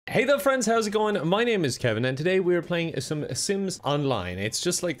Hey there friends, how's it going? My name is Kevin and today we're playing some Sims Online. It's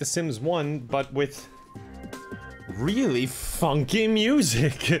just like The Sims 1 but with really funky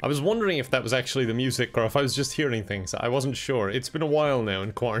music. I was wondering if that was actually the music or if I was just hearing things. I wasn't sure. It's been a while now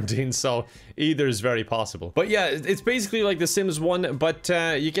in quarantine, so either is very possible. But yeah, it's basically like The Sims 1 but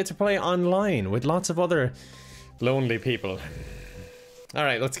you get to play online with lots of other lonely people.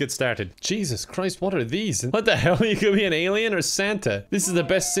 Alright, let's get started. Jesus Christ, what are these? What the hell? You could be an alien or Santa? This is the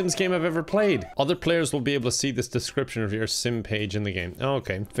best Sims game I've ever played. Other players will be able to see this description of your Sim page in the game.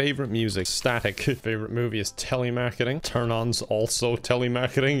 Okay. Favorite music, static. Favorite movie is telemarketing. Turn-ons, also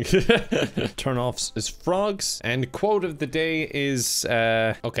telemarketing. Turn-offs is frogs. And quote of the day is,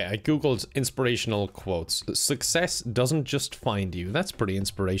 okay, I googled inspirational quotes. Success doesn't just find you. That's pretty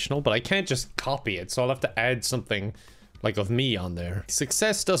inspirational, but I can't just copy it, so I'll have to add something like of me on there.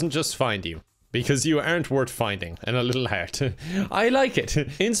 Success doesn't just find you, because you aren't worth finding. And a little heart. I like it.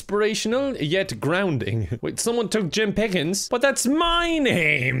 Inspirational, yet grounding. Wait, someone took Jim Pickens? But that's my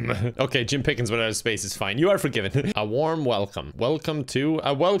name! Okay, Jim Pickens without a space is fine. You are forgiven. A warm welcome. Welcome to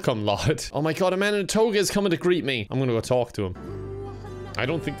a welcome lot. Oh my god, a man in a toga is coming to greet me. I'm gonna go talk to him. I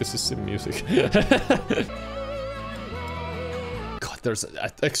don't think this is Sim music. There's an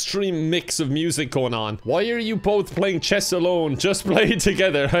extreme mix of music going on. Why are you both playing chess alone? Just play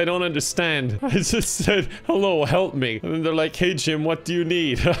together. I don't understand. I just said, hello, help me. And then they're like, hey Jim, what do you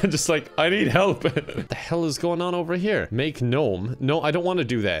need? I'm just like, I need help. What the hell is going on over here? Make gnome. No, I don't want to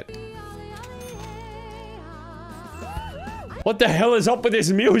do that. What the hell is up with this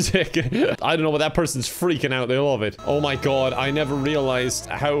music? I don't know, but that person's freaking out. They love it. Oh my god, I never realized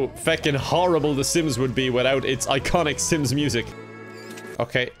how feckin' horrible The Sims would be without its iconic Sims music.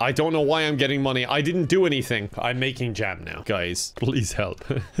 Okay, I don't know why I'm getting money. I didn't do anything. I'm making jam now. Guys, please help.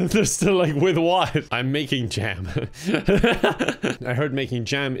 They're still like, with what? I'm making jam. I heard making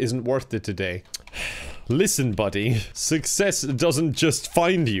jam isn't worth it today. Listen, buddy. Success doesn't just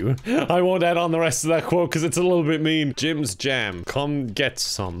find you. I won't add on the rest of that quote because it's a little bit mean. Jim's jam. Come get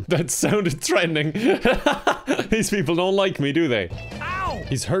some. That sounded threatening. These people don't like me, do they? Ow!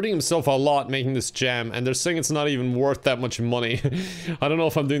 He's hurting himself a lot making this jam, and they're saying it's not even worth that much money. I don't know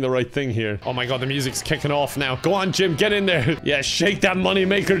if I'm doing the right thing here. Oh my god, the music's kicking off now. Go on, Jim, get in there. Yeah, shake that money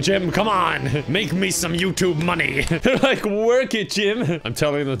maker, Jim. Come on. Make me some YouTube money. They're like, work it, Jim. I'm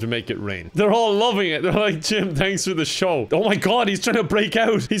telling them to make it rain. They're all loving it. They're like, Jim, thanks for the show. Oh my god, he's trying to break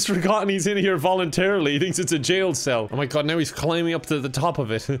out. He's forgotten he's in here voluntarily. He thinks it's a jail cell. Oh my god, now he's climbing up to the top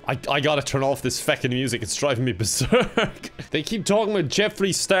of it. I gotta turn off this feckin' music. It's driving me berserk. They keep talking about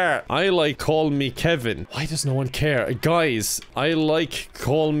Jeffree Star. I like Call Me Kevin. Why does no one care? Guys, I like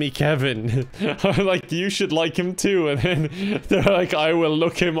Call Me Kevin. I'm like, you should like him too. And then they're like, I will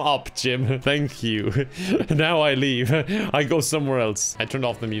look him up, Jim. Thank you. Now I leave. I go somewhere else. I turned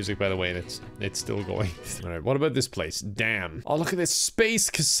off the music, by the way, and it's still going. Alright, what about this place? Damn. Oh, look at this space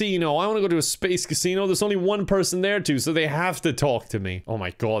casino. I want to go to a space casino. There's only one person there too, so they have to talk to me. Oh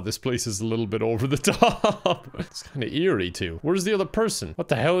my god, this place is a little bit over the top. It's kind of eerie too. Where's the other person? What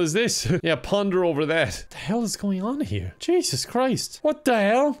the hell is this? Yeah, ponder over that. What the hell is going on here? Jesus Christ. What the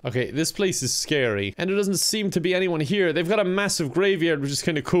hell? Okay, this place is scary, and there doesn't seem to be anyone here. They've got a massive graveyard, which is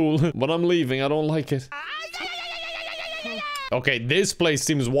kind of cool, but I'm leaving. I don't like it. Okay, this place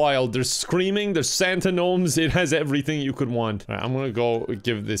seems wild. There's screaming, there's Santa gnomes, it has everything you could want. All right, I'm gonna go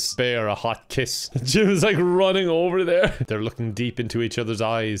give this bear a hot kiss. Jim's like running over there. They're looking deep into each other's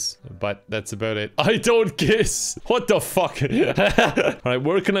eyes, but that's about it. I don't kiss! What the fuck? Alright,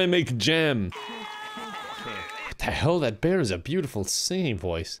 where can I make jam? The hell, that bear is a beautiful singing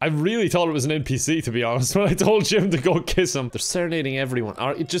voice. I really thought it was an NPC, to be honest, when I told Jim to go kiss him. They're serenading everyone.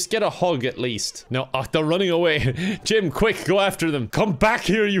 Alright, just get a hug at least. No, they're running away. Jim, quick, go after them. Come back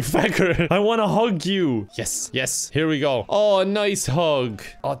here, you fucker. I want to hug you. Yes, yes, here we go. Oh, a nice hug.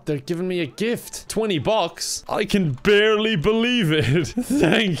 Oh, they're giving me a gift. 20 bucks. I can barely believe it.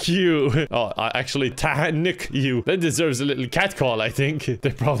 Thank you. Oh, I actually nick you. That deserves a little catcall, I think.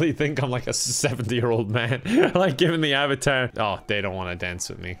 They probably think I'm like a 70-year-old man. Like giving the avatar. Oh, they don't want to dance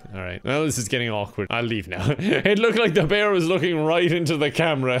with me. All right. Well, this is getting awkward. I'll leave now. It looked like the bear was looking right into the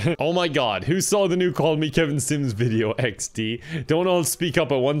camera. Oh my god. Who saw the new Call Me Kevin Sims video, XD? Don't all speak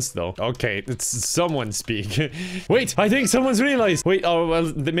up at once, though. Okay, it's someone speak. Wait, I think someone's realized. Wait, oh,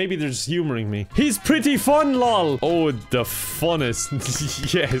 well, maybe they're just humoring me. He's pretty fun, lol. Oh, the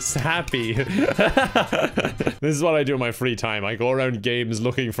funnest. Yes, happy. This is what I do in my free time. I go around games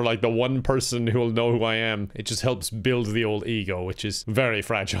looking for, like, the one person who will know who I am. It just just helps build the old ego, which is very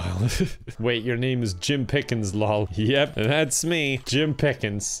fragile. Wait, your name is Jim Pickens, lol. Yep, that's me, Jim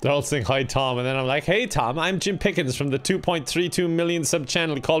Pickens. They're all saying hi, Tom, and then I'm like, hey, Tom, I'm Jim Pickens from the 2.32 million sub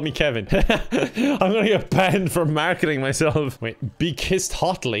channel Call Me Kevin. I'm gonna get banned for marketing myself. Wait, be kissed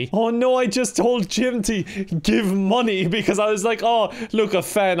hotly? Oh no, I just told Jim to give money because I was like, oh, look, a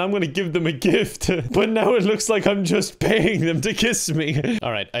fan, I'm gonna give them a gift. But now it looks like I'm just paying them to kiss me.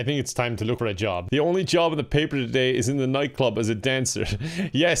 All right, I think it's time to look for a job. The only job in the paper today is in the nightclub as a dancer.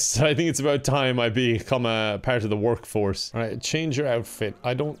 Yes, I think it's about time I become a part of the workforce. All right, change your outfit.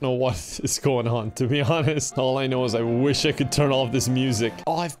 I don't know what is going on, to be honest. All I know is I wish I could turn off this music.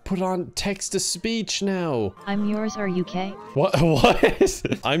 Oh, I've put on text-to-speech now. I'm yours, are you K? What? What?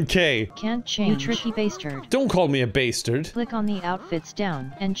 I'm K. Can't change. You tricky bastard. Don't call me a bastard. Click on the outfits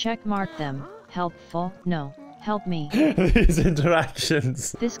down and check mark them. Helpful? No. Help me. These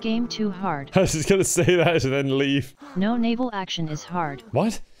interactions. This game too hard. I was just gonna say that and then leave. No naval action is hard.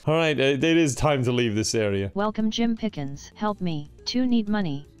 What? Alright, it is time to leave this area. Welcome, Jim Pickens. Help me. 2 need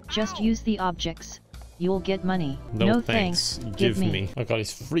money. Just use the objects. You'll get money. No thanks. Give me. Oh god,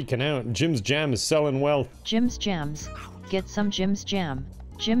 he's freaking out. Jim's Jam is selling well. Jim's Jams. Get some Jim's Jam.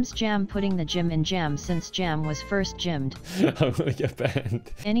 Jim's Jam, putting the Jim in jam since jam was first jimmed. I'm gonna get banned.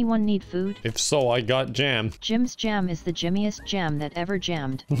 Anyone need food? If so, I got jam. Jim's Jam is the jimmiest jam that ever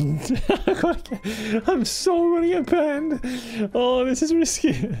jammed. I'm so gonna get banned. Oh, this is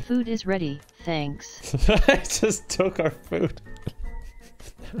risky. Food is ready. Thanks. I just took our food.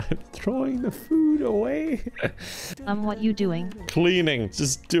 I'm throwing the food away. What you doing? Cleaning.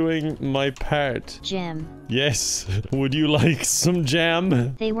 Just doing my part. Jim. Yes. Would you like some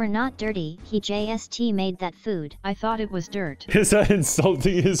jam? They were not dirty. He JST made that food. I thought it was dirt. Is that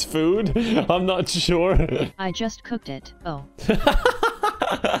insulting his food? I'm not sure. I just cooked it. Oh.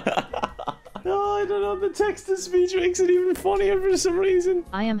 Oh, I don't know. The text-to-speech makes it even funnier for some reason.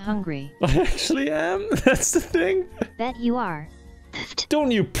 I am hungry. I actually am. That's the thing. Bet you are.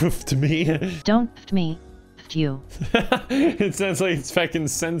 Don't you poof to me. Don't pft me. Pft you. It sounds like it's fucking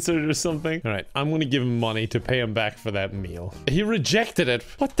censored or something. Alright, I'm gonna give him money to pay him back for that meal. He rejected it.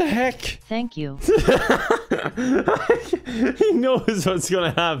 What the heck? Thank you. He knows what's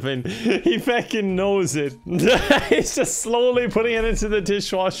gonna happen. He fucking knows it. He's just slowly putting it into the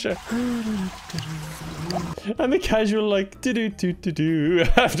dishwasher. And the casual like do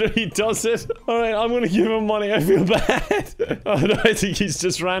after he does it. Alright, I'm gonna give him money. I feel bad. Oh no, I think he's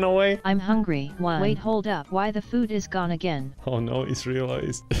just ran away. I'm hungry. Wait, hold up. Why the food is gone again? Oh no, he's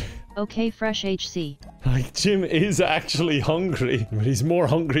realized. Okay, fresh HC. Like, Jim is actually hungry, but he's more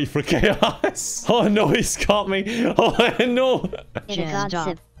hungry for chaos. Oh no, he's caught me. Oh no. Jim,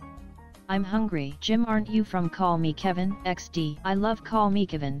 stop. I'm hungry. Jim, aren't you from Call Me Kevin? XD. I love Call Me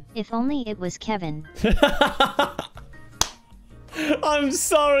Kevin. If only it was Kevin. I'm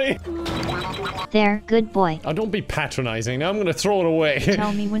sorry. There, good boy. Oh, don't be patronizing. Now I'm gonna throw it away.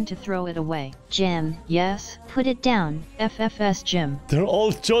 Tell me when to throw it away. Jim. Yes? Put it down. FFS, Jim. They're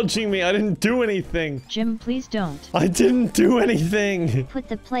all judging me. I didn't do anything. Jim, please don't. I didn't do anything. Put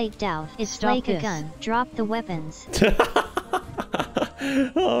the plate down. It's Stop like this. a gun. Drop the weapons.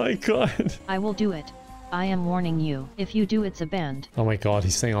 Oh my god. I will do it. I am warning you. If you do, it's a banned. Oh my god,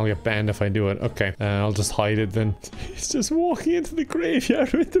 he's saying I'll get banned if I do it. Okay, I'll just hide it then. He's just walking into the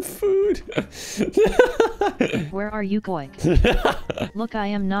graveyard with the food. Where are you going? Look, I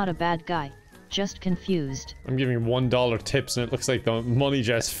am not a bad guy. Just confused. I'm giving $1 tips and it looks like the money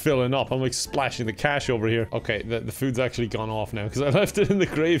jar's filling up. I'm like splashing the cash over here. Okay, the food's actually gone off now because I left it in the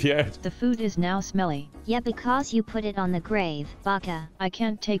graveyard. The food is now smelly. Yeah, because you put it on the grave, Baka. I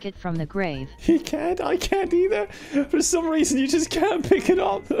can't take it from the grave. He can't. I can't either. For some reason, you just can't pick it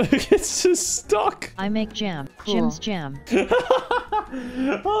up. It's just stuck. I make jam. Cool. Jim's Jam.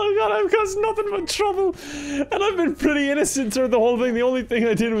 Oh god, I've caused nothing but trouble. And I've been pretty innocent through the whole thing. The only thing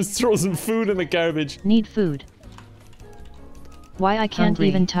I did was throw some food in the garbage. Need food. Why I can't Hungry.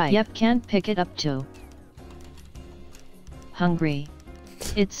 even type. Yep, can't pick it up too. Hungry.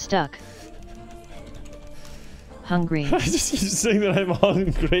 It's stuck. Hungry. I just keep saying that I'm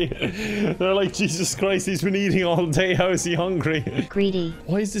hungry. They're like, Jesus Christ, he's been eating all day. How is he hungry? Greedy.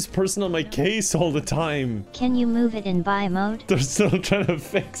 Why is this person on my case all the time? Can you move it in buy mode? They're still trying to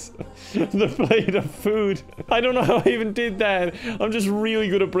fix the plate of food. I don't know how I even did that. I'm just really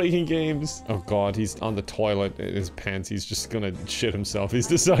good at breaking games. Oh god, he's on the toilet in his pants. He's just gonna shit himself. He's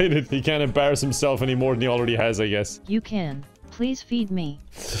decided he can't embarrass himself any more than he already has, I guess. You can. Please feed me.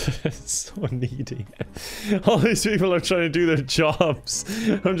 So needy. All these people are trying to do their jobs.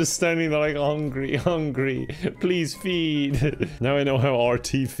 I'm just standing there like, hungry, hungry. Please feed. Now I know how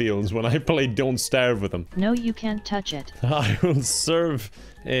RT feels when I play Don't Starve with him. No, you can't touch it. I will serve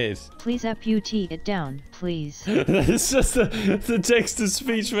it. Please put it down, please. It's just the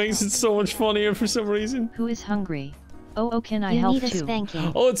text-to-speech makes it so much funnier for some reason. Who is hungry? Oh, can I help You need a too?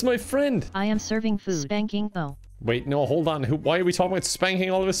 spanking. Oh, it's my friend. I am serving food. Spanking, oh. Wait, no, hold on. Why are we talking about spanking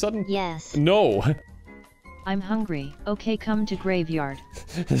all of a sudden? Yes. No. I'm hungry. Okay, come to graveyard.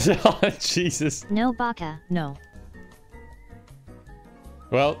 Oh, Jesus. No baka. No.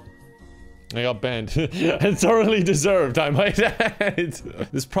 Well, I got banned. And thoroughly deserved, I might add.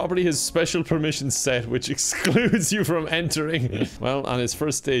 This property has special permissions set, which excludes you from entering. Well, on his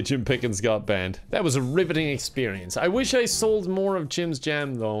first day, Jim Pickens got banned. That was a riveting experience. I wish I sold more of Jim's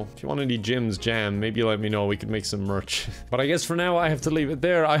jam, though. If you want any Jim's jam, maybe let me know. We could make some merch. But I guess for now, I have to leave it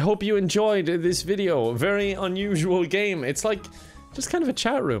there. I hope you enjoyed this video. Very unusual game. It's like just kind of a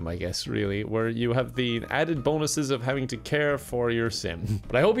chat room, I guess, really, where you have the added bonuses of having to care for your sim.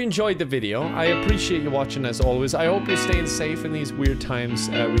 But I hope you enjoyed the video. I appreciate you watching as always. I hope you're staying safe in these weird times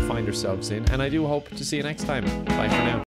we find ourselves in, and I do hope to see you next time. Bye for now.